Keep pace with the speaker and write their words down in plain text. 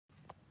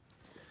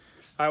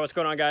All right, what's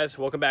going on, guys?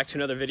 Welcome back to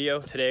another video.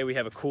 Today we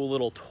have a cool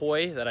little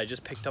toy that I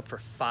just picked up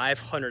for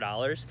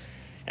 $500,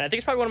 and I think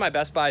it's probably one of my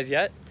best buys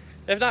yet,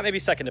 if not maybe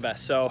second to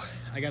best. So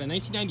I got a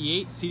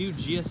 1998 Sea-Doo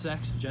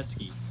GSX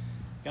Jetski.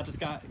 Got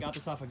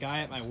this off a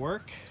guy at my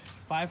work,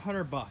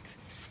 500 bucks.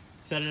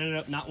 Said I ended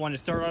up not wanting to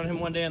start on him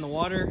one day in the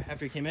water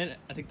after he came in.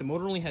 I think the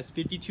motor only has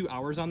 52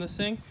 hours on this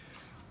thing,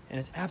 and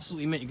it's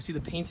absolutely mint. You can see the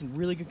paint's in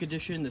really good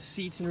condition, the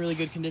seat's in really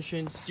good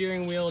condition,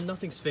 steering wheel,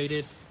 nothing's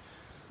faded.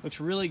 Looks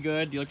really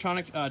good. The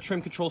electronic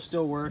trim control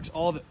still works.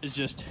 All of it is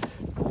just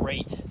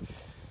great.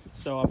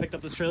 So I picked up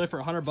this trailer for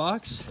 100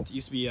 bucks. It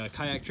used to be a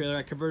kayak trailer.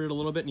 I converted it a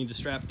little bit, need to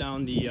strap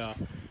down the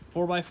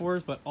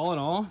 4x4s, but all in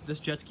all, this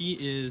jet ski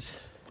is,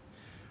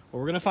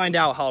 well, we're gonna find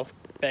out how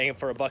bang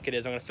for a buck it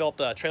is. I'm gonna fill up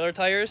the trailer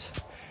tires,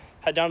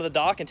 head down to the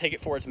dock and take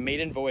it for its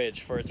maiden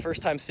voyage, for its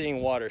first time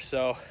seeing water.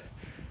 So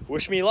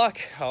wish me luck.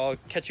 I'll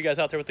catch you guys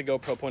out there with the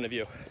GoPro point of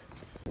view.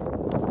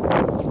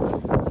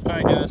 All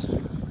right, guys.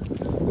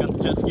 Got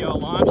the jet ski all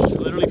launched.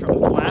 Literally from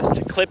the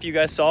last clip you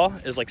guys saw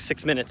is like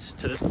 6 minutes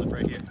to this clip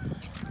right here.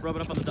 Rub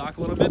it up on the dock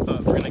a little bit,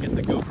 but we're gonna get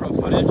the GoPro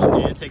footage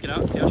and take it out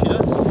and see how she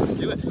does. Let's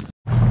do it.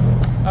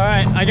 All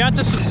right, I got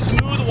just some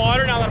smooth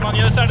water now that I'm on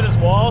the other side of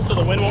this wall, so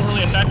the wind won't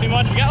really affect me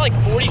much. We got like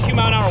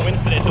 42-mile-an-hour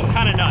winds today, so it's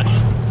kind of nuts.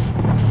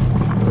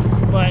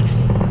 But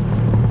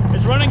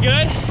it's running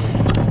good.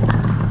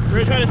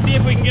 We're gonna try to see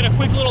if we can get a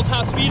quick little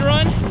top speed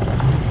run.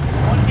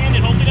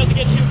 One-handed, hopefully it doesn't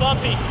get too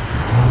bumpy.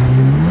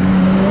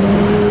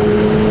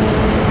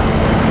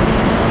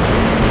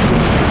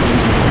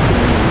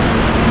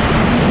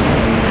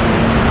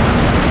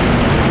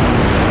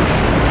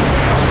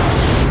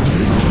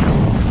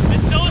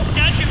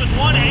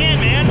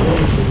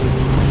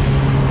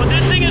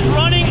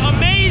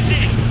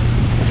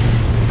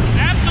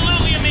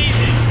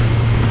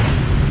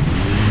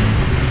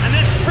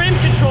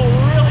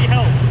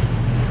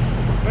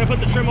 Put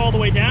the trim all the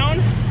way down.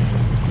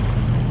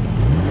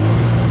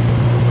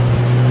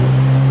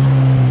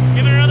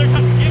 Give it another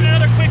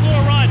quick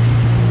little run.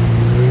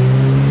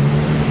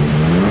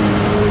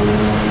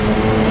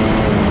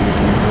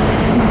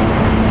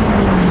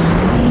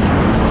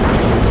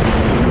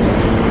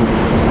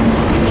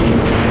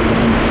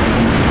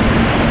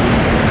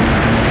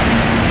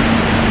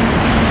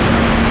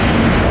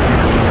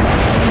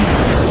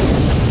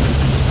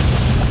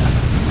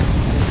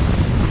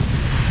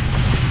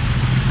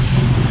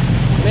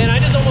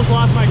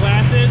 Lost my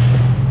glasses,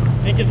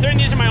 and considering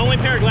these are my only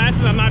pair of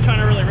glasses, I'm not trying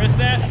to really risk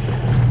that.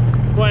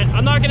 But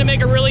I'm not going to make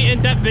a really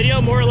in-depth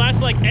video, more or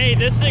less like, hey,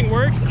 this thing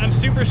works, I'm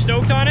super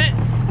stoked on it.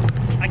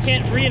 I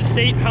can't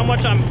reinstate how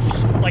much I'm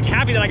like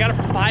happy that I got it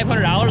for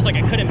 $500, like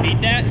I couldn't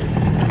beat that.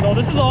 So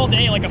this is all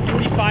day like a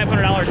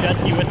 $4,500 jet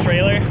ski with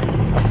trailer.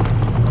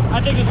 I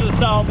think this is a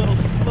solid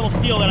little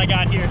steal that I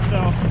got here. So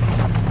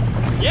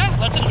yeah,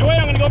 let's enjoy it.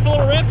 I'm going to go for a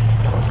little rip.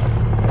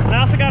 And I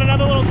also got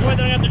another little toy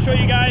that I have to show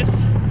you guys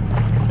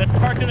that's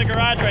parked in the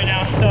garage right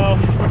now, so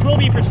which will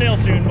be for sale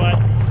soon, but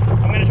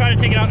I'm going to try to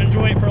take it out and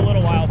enjoy it for a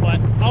little while. But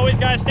always,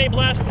 guys, stay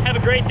blessed, have a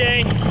great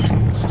day.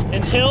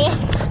 Until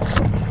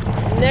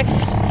next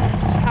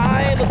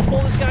time, let's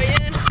pull this guy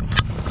in.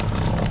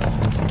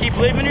 Keep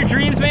living your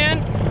dreams, man,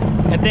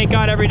 and thank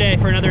God every day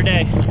for another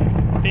day.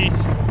 Peace.